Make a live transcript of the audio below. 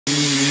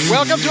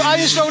Welcome to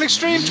Ironstone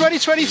Extreme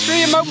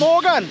 2023 in Mount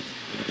Morgan.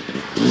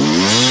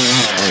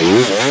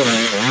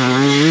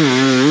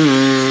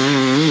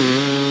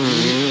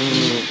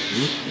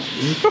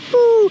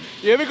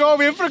 Here we go,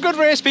 we're in for a good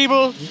race,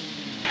 people.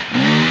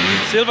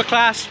 Silver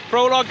class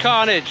prologue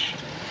carnage.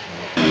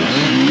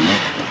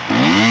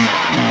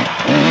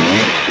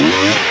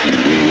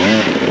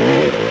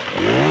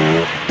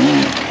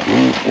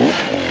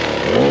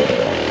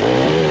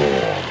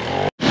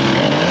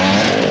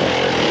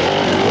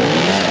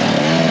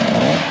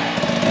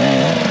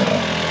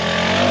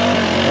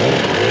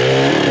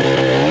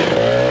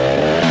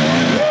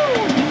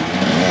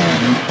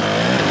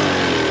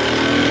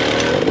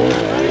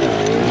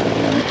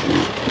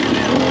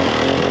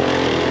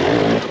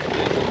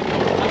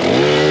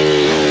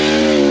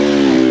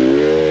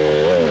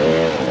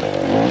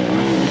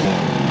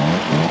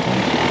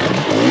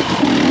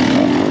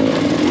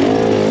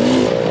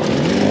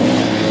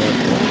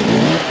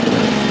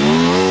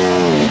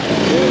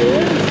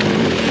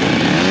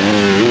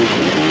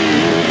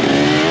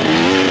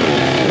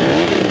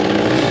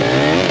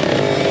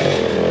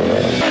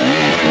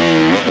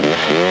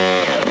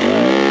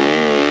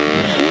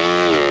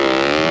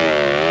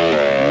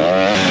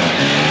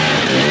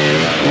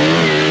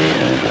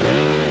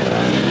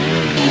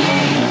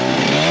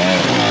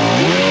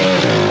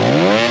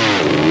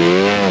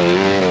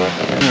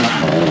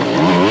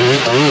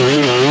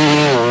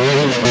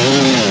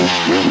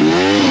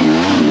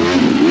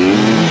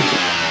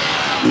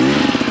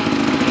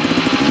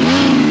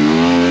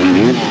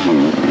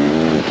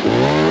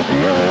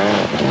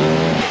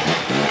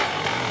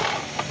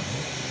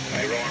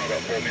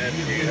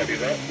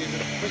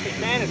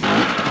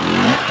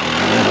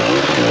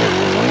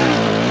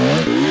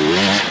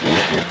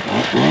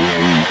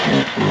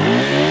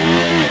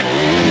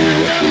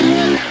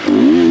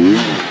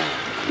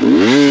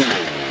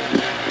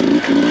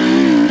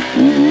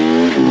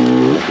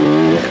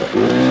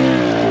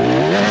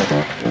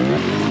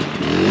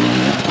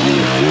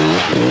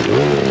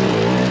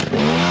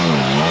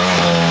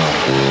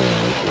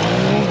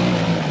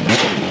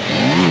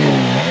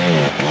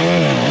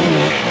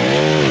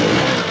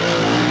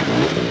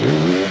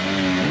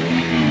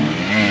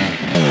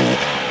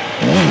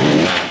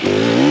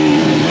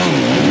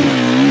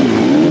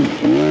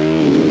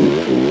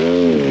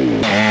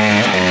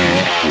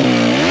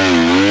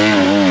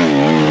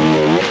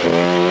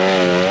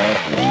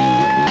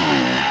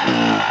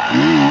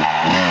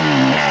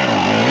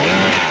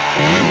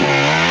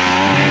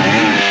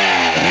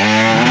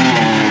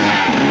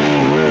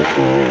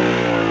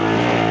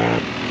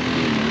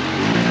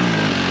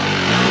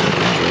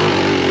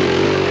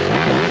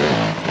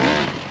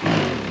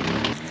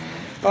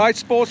 Alright,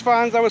 sports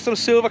fans, that was some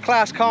silver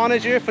class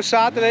carnage here for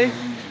Saturday,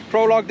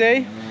 prologue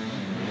day.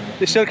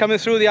 They're still coming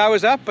through, the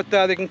hours up, but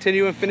they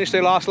continue and finish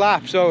their last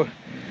lap. So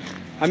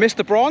I missed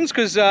the bronze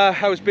because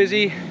I was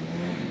busy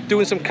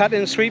doing some cutting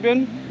and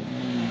sweeping.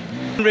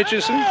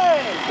 Richardson.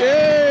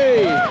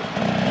 Yay!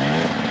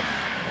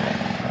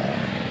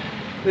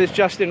 There's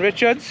Justin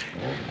Richards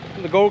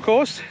from the Gold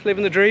Coast,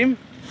 living the dream.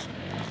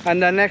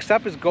 And then next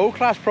up is Gold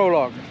Class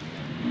Prologue.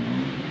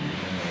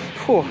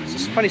 Whew,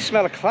 it's a funny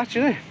smell of clutch,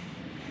 isn't it?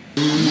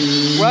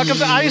 Welcome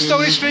to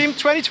Ironstone Extreme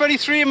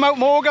 2023 in Mount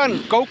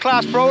Morgan, Gold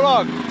Class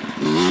Prologue.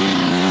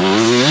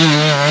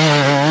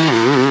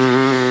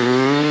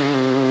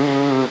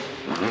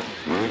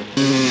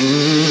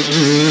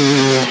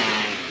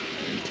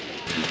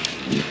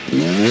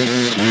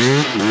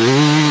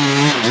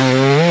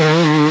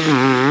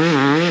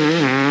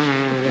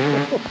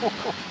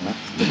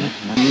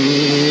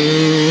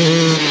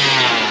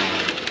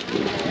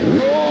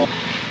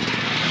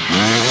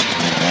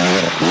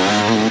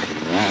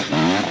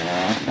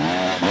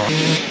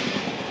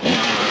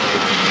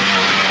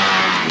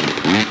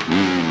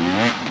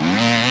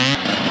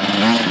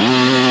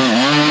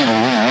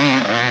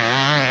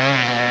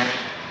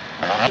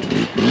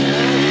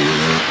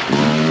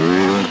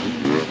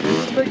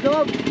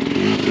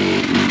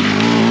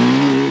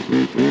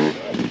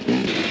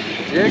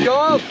 Here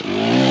goes!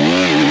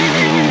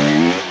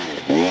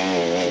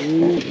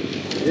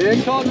 Here,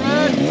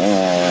 Conrad!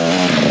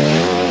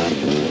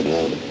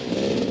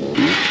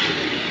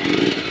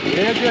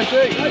 Here,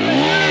 Jesse!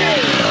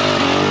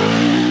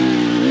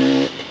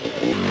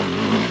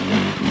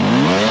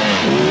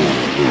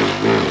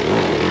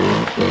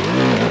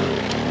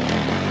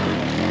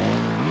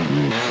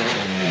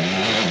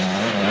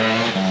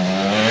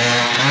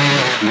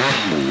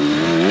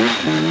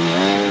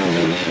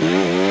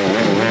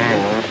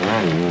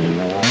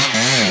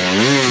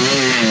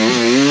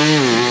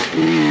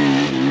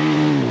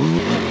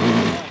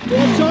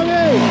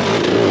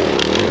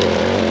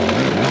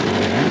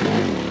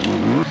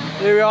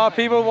 Here we are,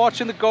 people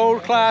watching the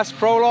Gold Class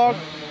Prologue.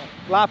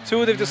 Lap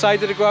 2, they've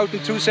decided to go out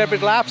in 2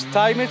 separate laps,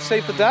 time it,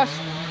 save the dust.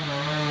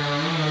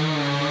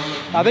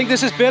 I think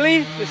this is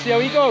Billy, let's see how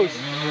he goes.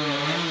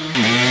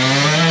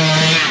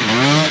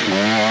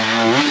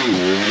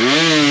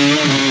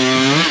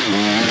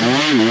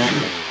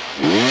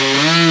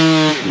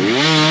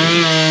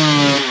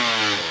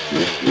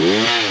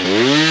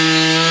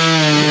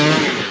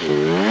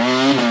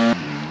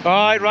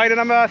 Alright, rider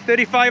number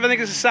 35, I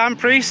think it's a Sam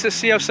Priest. Let's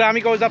see how Sammy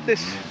goes up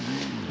this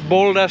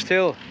bowl dust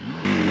hill.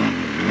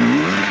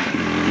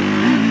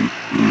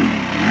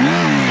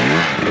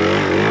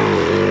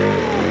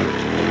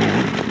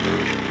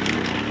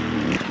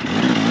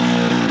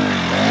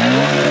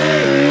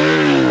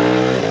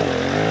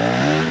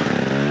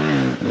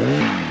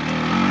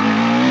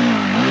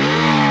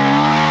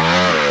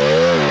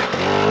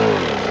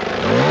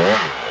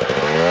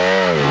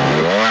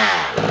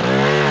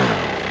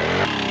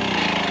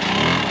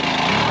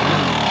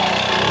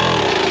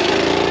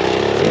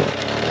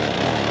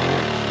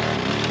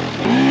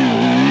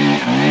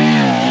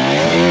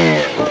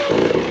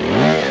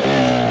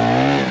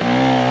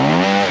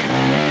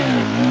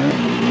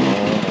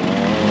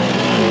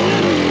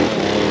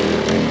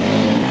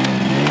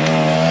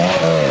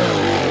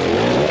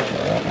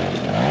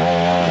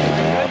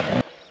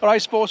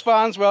 Alright sports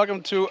fans,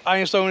 welcome to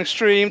Ironstone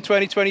Extreme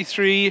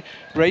 2023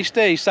 race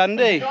day,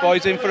 Sunday.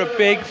 Boys in for a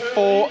big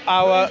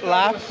 4-hour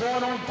lap.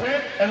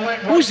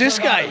 Who's this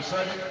guy?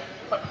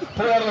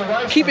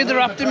 Keep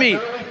interrupting me.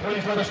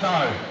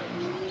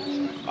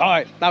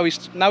 Alright, now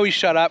he's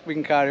shut up, we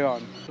can carry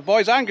on. The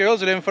boys and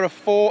girls are in for a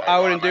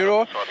 4-hour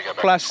enduro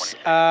plus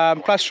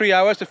 3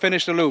 hours to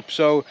finish the loop.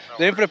 So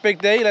they're in for a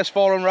big day. Let's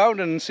follow them around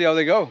and see how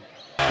they go.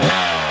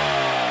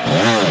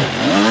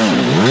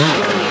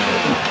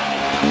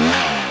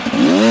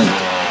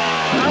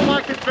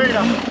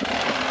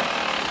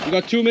 We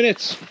got 2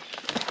 minutes.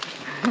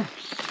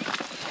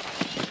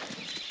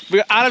 We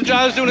got Adam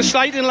Giles doing a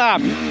sighting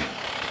lap. We've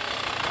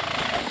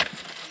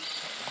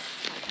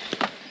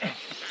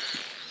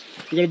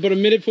got about a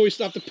minute before we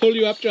have to pull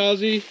you up,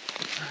 Gilesy.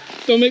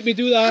 Don't make me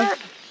do that.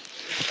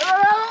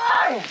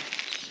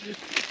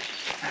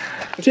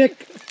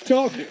 Tick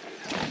tock.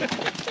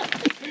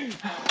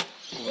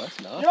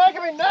 You're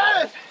making me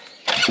nervous.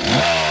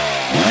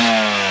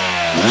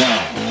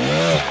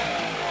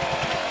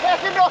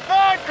 Second or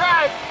third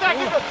crowd!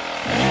 Second or...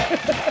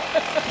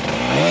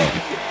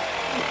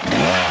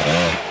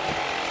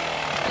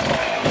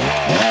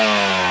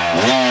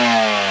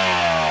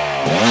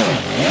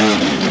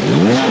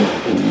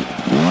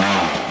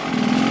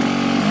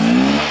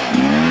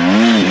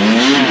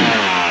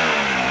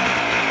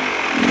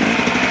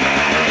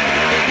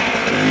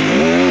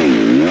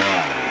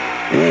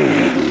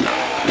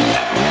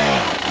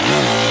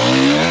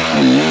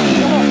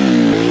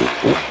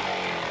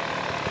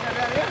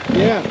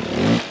 Yeah.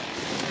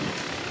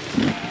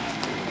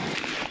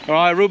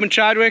 Alright, Ruben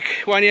Chadwick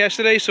won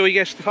yesterday, so he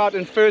gets caught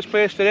in first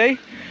place today.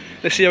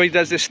 Let's see how he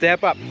does this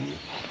step up.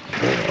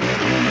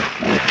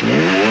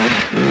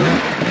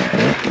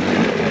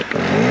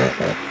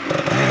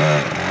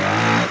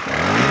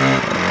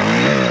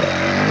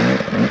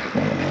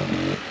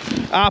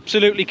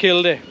 Absolutely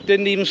killed it,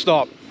 didn't even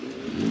stop.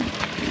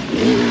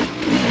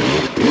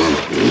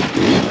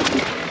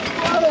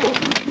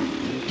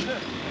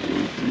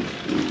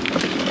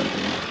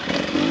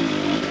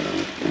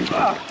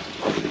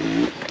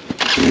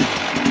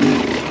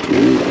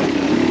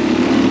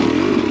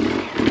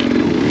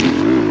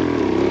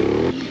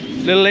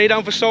 Little lay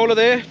down for Solar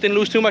there, didn't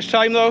lose too much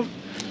time though.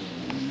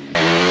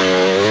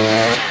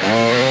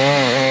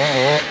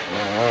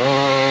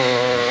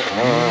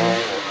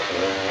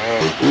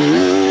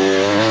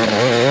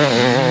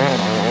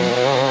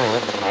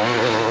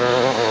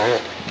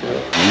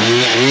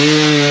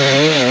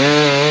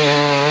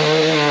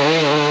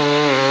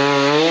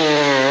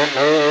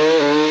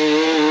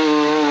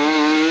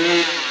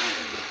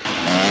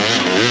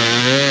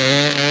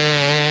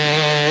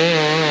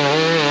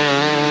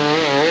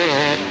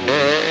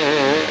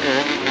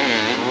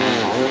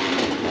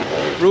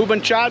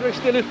 Ruben Chadwick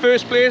still in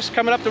first place,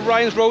 coming up to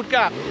Ryan's road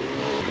gap.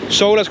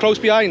 Solar's close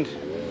behind.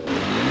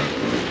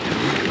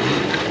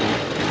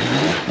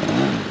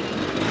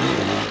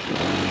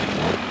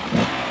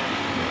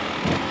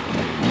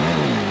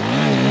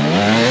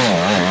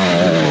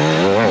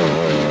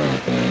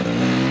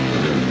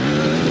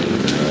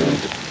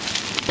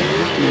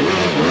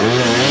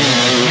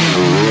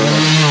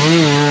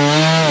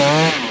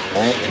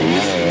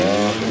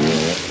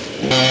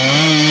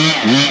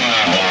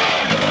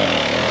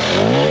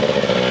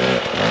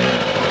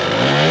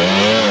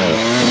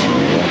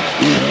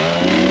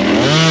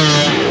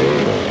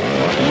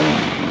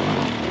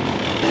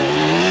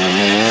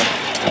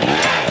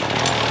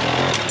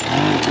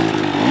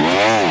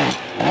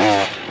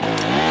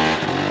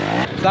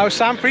 That was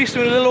Sam Priest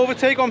doing a little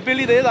overtake on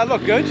Billy there, that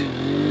looked good.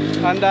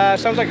 And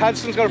sounds like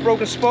Hudson's got a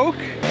broken spoke.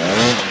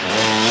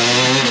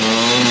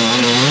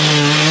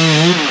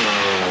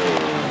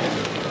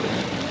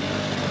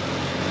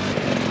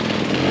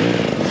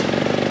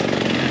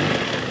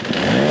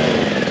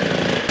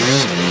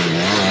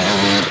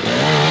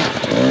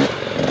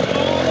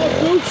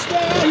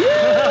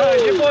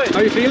 How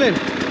are you feeling?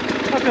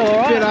 I feel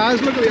alright. Your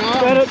eyes, look at the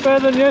arms.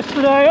 Better than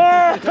yesterday.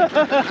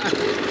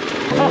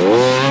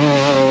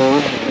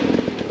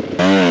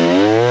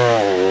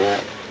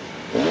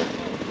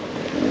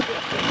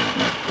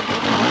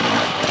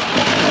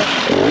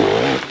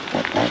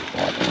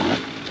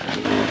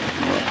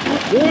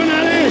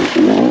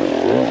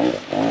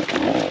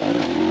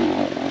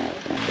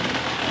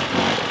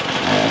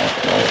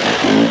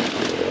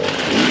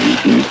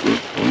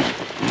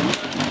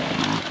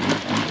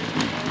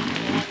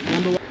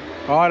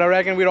 Alright, I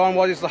reckon we're on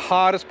what is the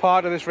hardest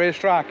part of this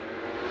racetrack.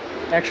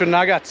 Extra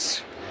Nuggets,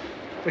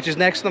 which is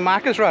next to the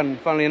Macca's run,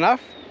 funnily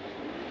enough.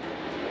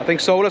 I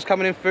think Solar's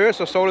coming in first,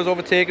 so Solar's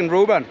overtaking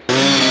Ruben.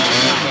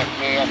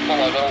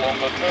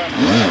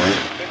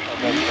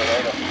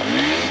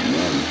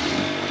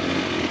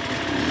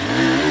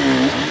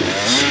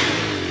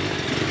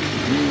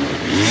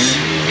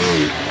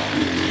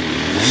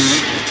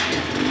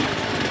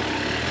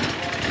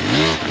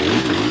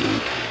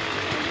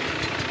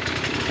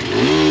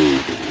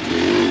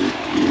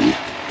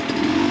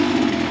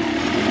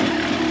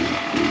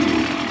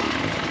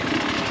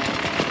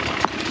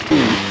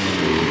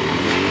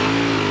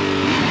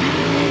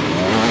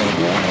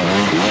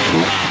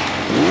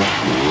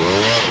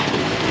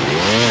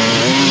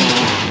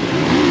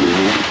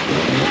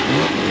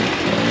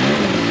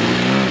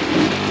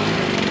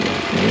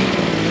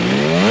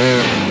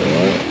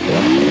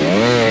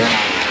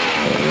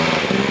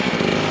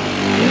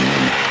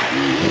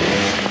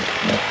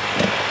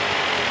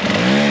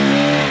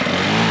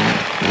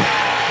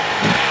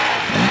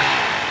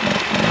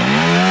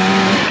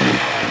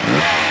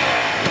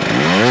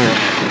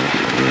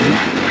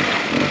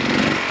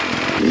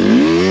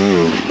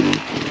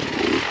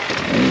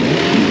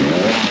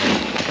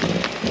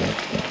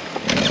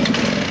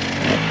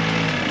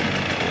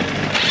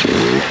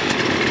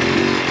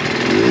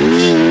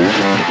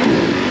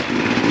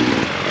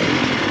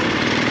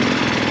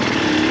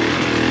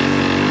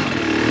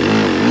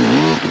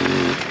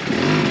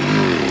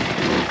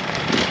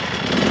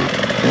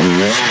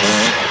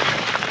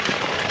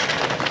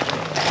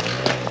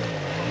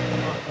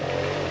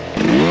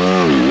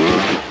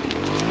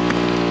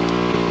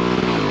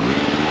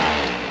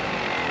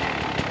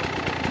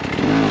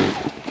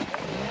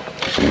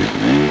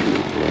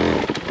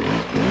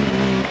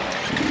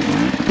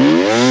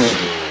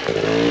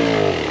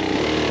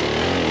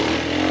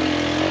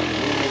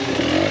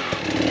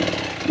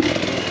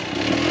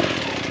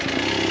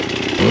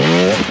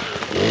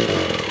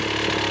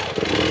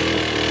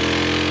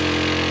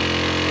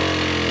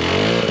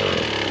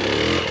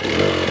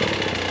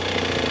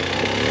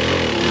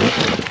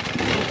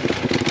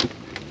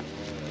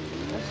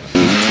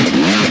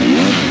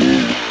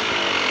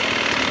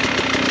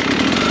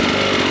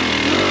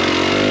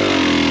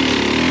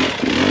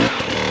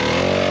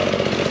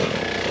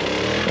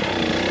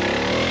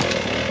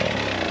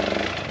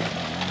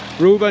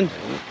 Ruben,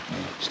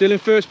 still in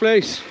first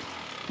place.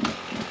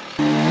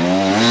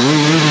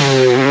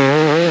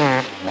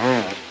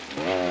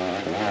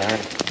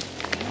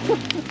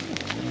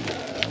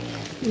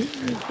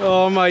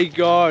 Oh my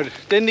god,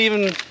 didn't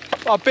even,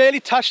 I barely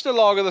touched the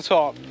log at the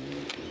top.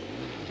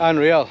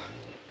 Unreal.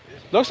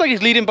 Looks like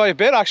he's leading by a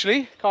bit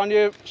actually. Can't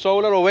you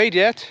Solar or Wade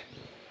yet?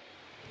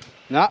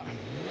 Nah.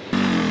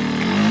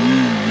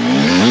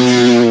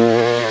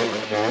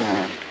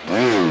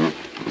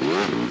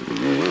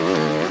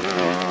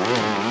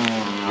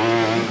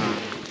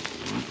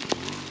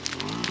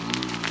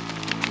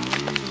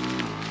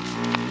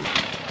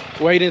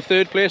 Wade in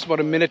third place, about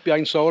a minute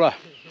behind Solar.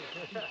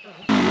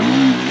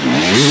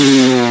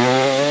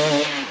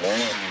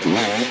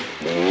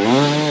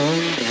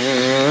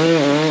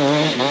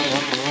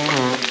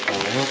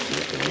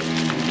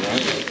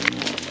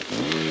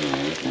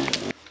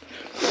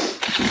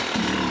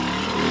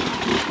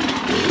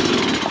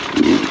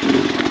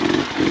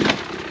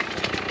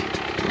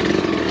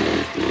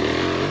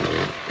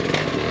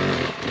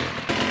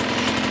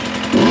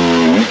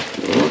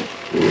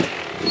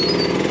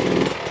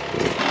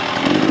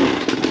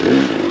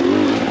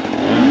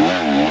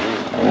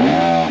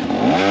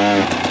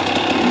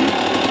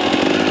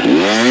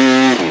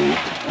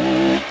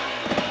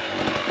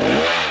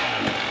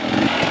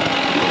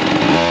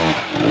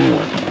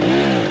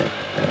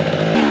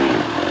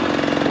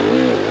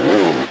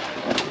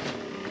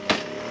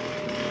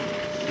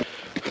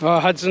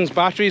 Hudson's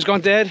battery's gone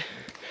dead,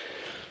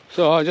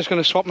 so I'm just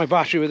going to swap my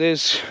battery with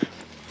his.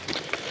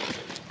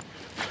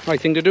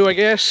 Right thing to do, I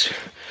guess.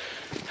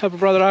 Help a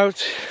brother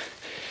out.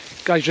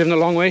 Guy's driven a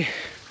long way,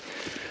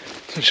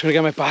 so I'm just going to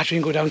get my battery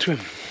and go down to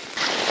him.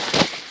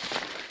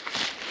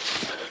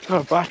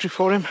 Got a battery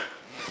for him.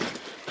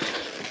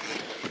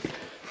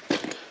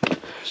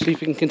 See if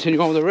we can continue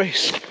on with the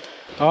race.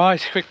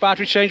 Alright, quick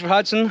battery change for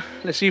Hudson.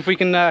 Let's see if we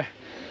can get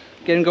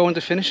him going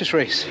to finish this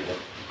race.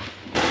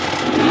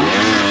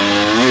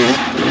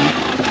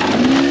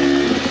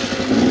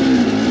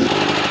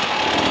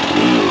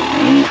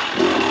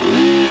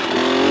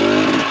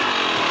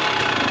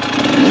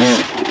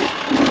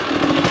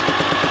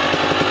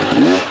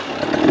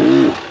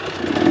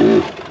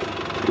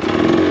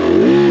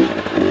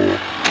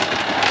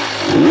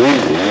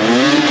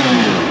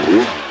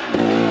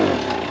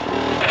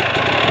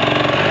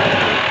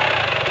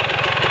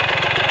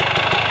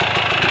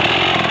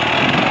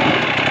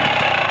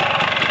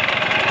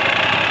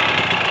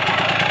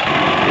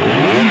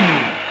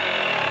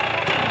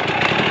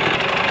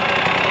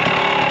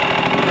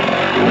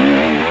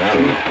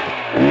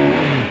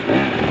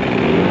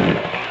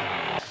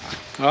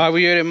 Alright, we're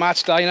here at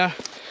Matt's Diner,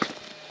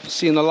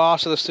 seeing the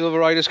last of the Silver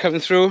Riders coming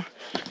through.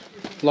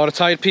 A lot of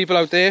tired people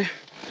out there.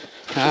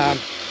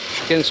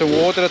 Getting some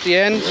water at the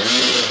end.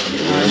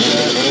 And,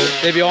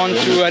 they'll be on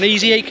to an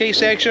easy 8k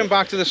section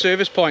back to the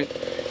service point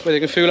where they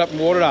can fuel up and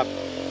water up.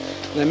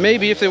 And then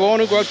maybe if they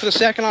want to go out for the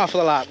second half of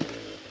the lap.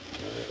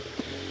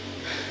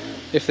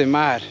 If they're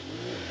mad.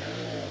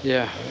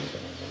 Yeah,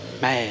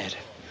 mad.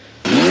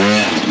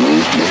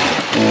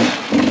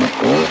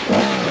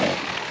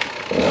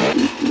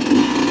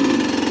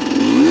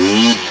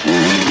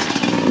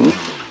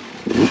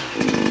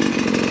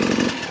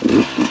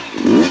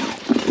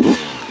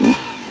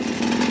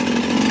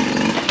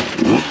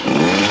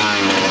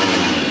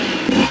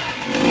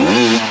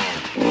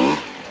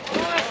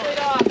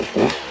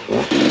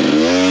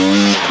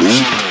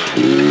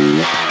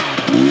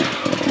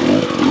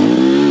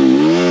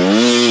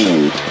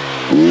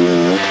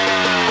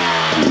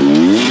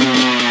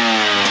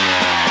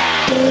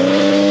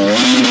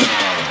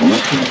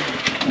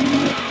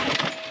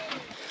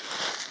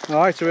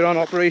 Alright, so we're on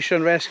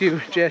Operation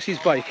Rescue Jessie's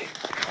bike.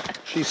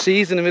 She's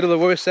seized in the middle of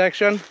the worst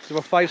section. There's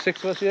about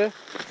 5-6 of us here.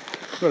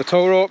 We've got a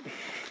tow rope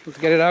to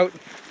get it out.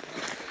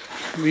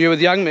 We're here with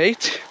a young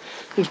mate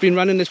who's been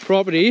running this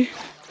property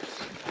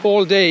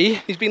all day.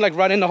 He's been like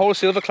running the whole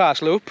silver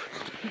class loop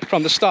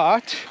from the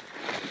start.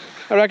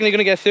 I reckon you're going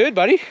to get third,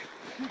 buddy.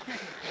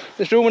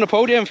 There's room on the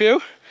podium for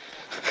you.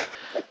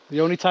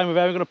 The only time we're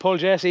ever going to pull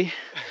Jessie.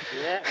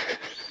 Yeah.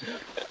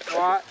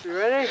 Alright, you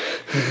ready?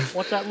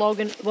 What's that rock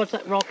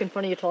in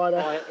front of your tyre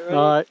there?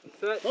 Alright.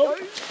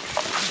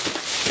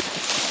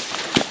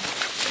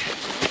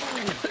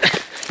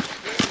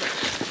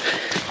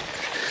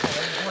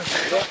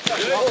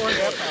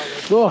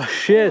 Oh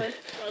shit,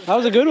 that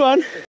was a good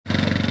one.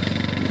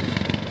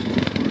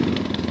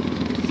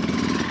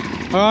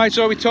 Alright,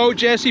 so we towed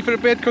Jessie for a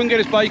bit, couldn't get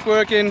his bike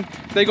working.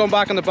 They're going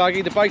back on the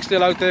buggy, the bike's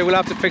still out there, we'll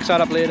have to fix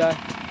that up later.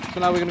 So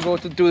now we're going to go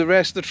to do the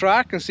rest of the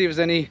track and see if there's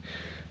any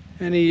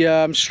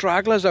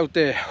stragglers out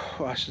there.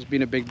 Oh, this has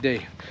been a big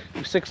day.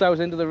 We're 6 hours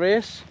into the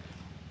race,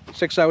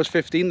 6 hours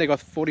 15, they got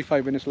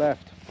 45 minutes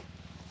left.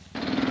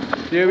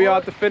 Here we are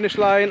at the finish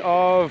line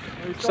of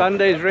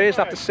Sunday's race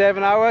after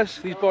 7 hours.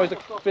 These boys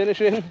are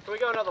finishing. Can we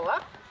go another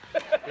lap?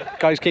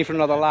 Guys came for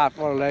another lap,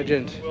 what a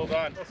legend. Well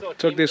done.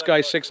 Took this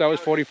guy 6 hours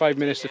 45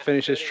 minutes to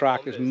finish this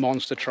track, this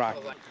monster track.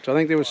 So I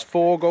think there was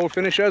 4 gold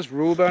finishers: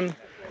 Ruben,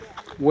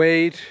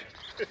 Wade,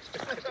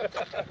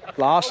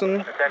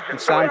 Larson and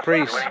Sam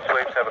Priest.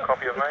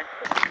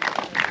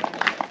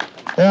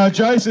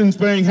 Jason's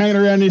been hanging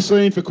around this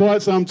scene for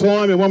quite some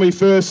time, and when we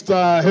first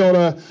held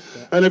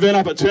an event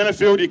up at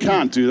Tenterfield, you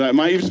can't do that,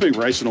 mate, you've just been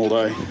racing all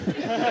day.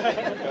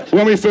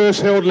 When we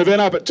first held an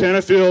event up at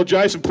Tenterfield,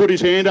 Jason put his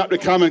hand up to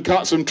come and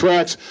cut some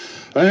tracks,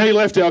 and he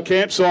left our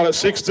campsite at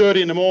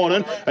 6:30 in the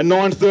morning, and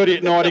 9:30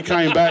 at night he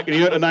came back and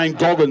he heard the name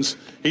Goggins.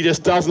 He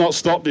just does not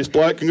stop, this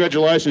bloke.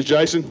 Congratulations,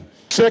 Jason.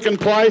 Second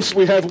place,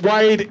 we have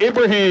Wade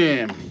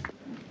Ibrahim.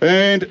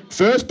 And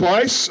first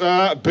place,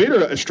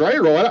 beater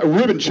Australia rider,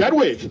 Ruben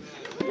Chadwick.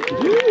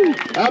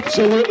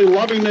 Absolutely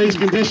loving these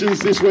conditions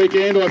this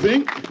weekend, I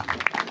think.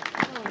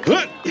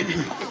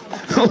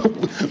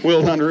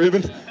 Well done,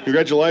 Ruben.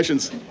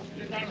 Congratulations.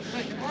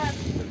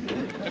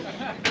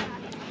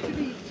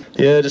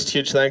 Yeah, just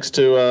huge thanks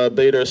to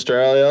Beater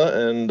Australia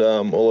and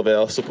all of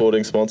our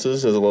supporting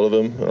sponsors. There's a lot of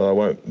them. I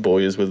won't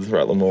bore you with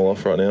rattling them all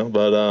off right now.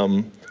 But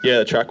yeah,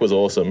 the track was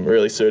awesome.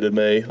 Really suited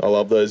me. I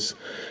love those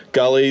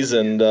gullies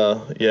and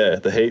yeah,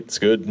 the heat's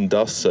good and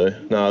dust. So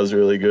no, it was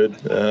really good.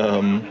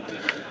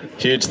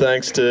 Huge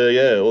thanks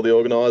to all the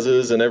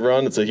organisers and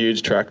everyone. It's a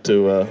huge track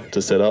to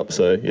set up.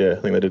 So yeah, I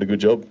think they did a good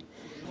job.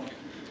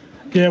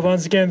 Yeah,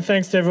 once again,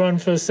 thanks to everyone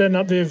for setting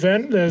up the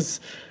event. There's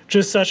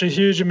just such a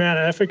huge amount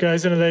of effort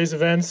goes into these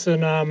events,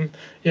 and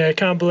yeah, I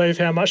can't believe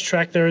how much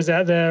track there is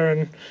out there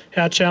and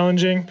how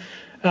challenging.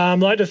 I'd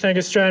like to thank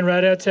Australian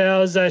Radio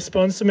Towers. They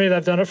sponsor me.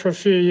 They've done it for a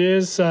few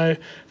years, so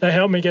they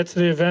help me get to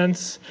the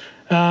events.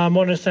 I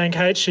want to thank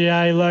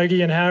HCA,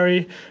 Logie and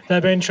Harry.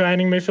 They've been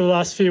training me for the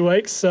last few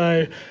weeks,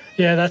 so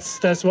yeah,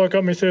 that's what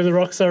got me through the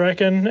rocks, I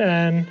reckon.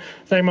 And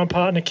thank my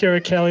partner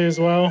Kira Kelly as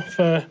well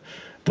for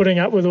putting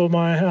up with all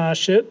my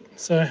shit.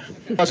 So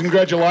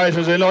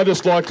congratulations, and I'd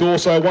just like to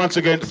also once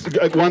again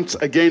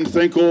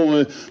thank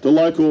all the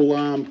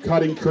local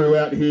cutting crew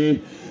out here,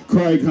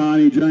 Craig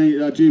Harney,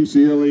 Jim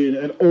Sealy,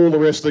 and all the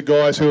rest of the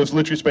guys who have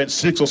literally spent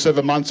 6 or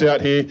 7 months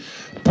out here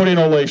putting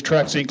all these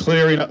tracks in,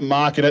 clearing it,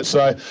 marking it.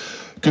 So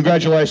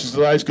congratulations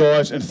to those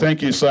guys, and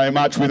thank you so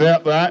much.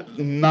 Without that,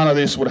 none of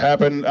this would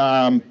happen.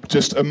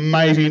 Just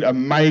amazing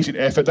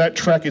effort. That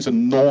track is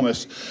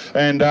enormous.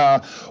 And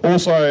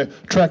also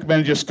track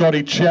manager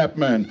Scotty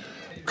Chapman,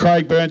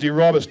 Craig Burnsy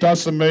Roberts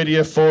does some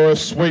media for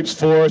us, sweeps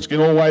for us. You can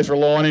always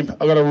rely on him.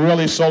 I've got a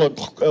really solid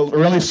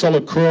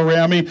crew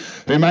around me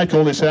who make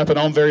all this happen.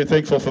 I'm very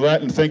thankful for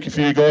that, and thank you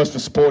for you guys for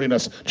supporting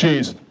us.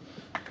 Cheers.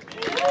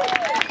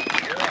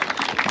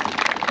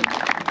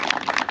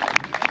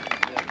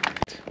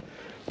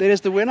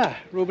 There's the winner,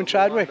 Ruben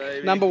Chadwick,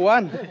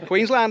 #1,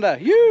 Queenslander.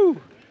 You.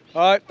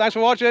 All right, thanks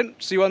for watching.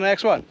 See you on the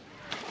next one.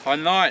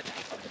 On night,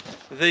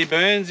 the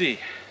Burnsy,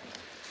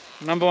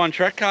 #1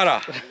 track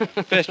cutter,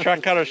 best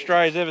track cutter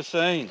Australia's ever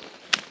seen.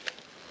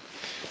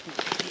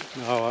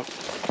 Oh, well.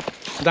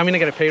 Does that mean I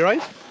get a pay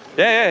rise?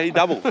 Yeah, you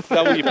double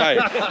your pay.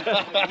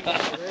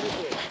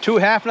 2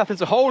 half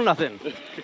nothing's a whole nothing.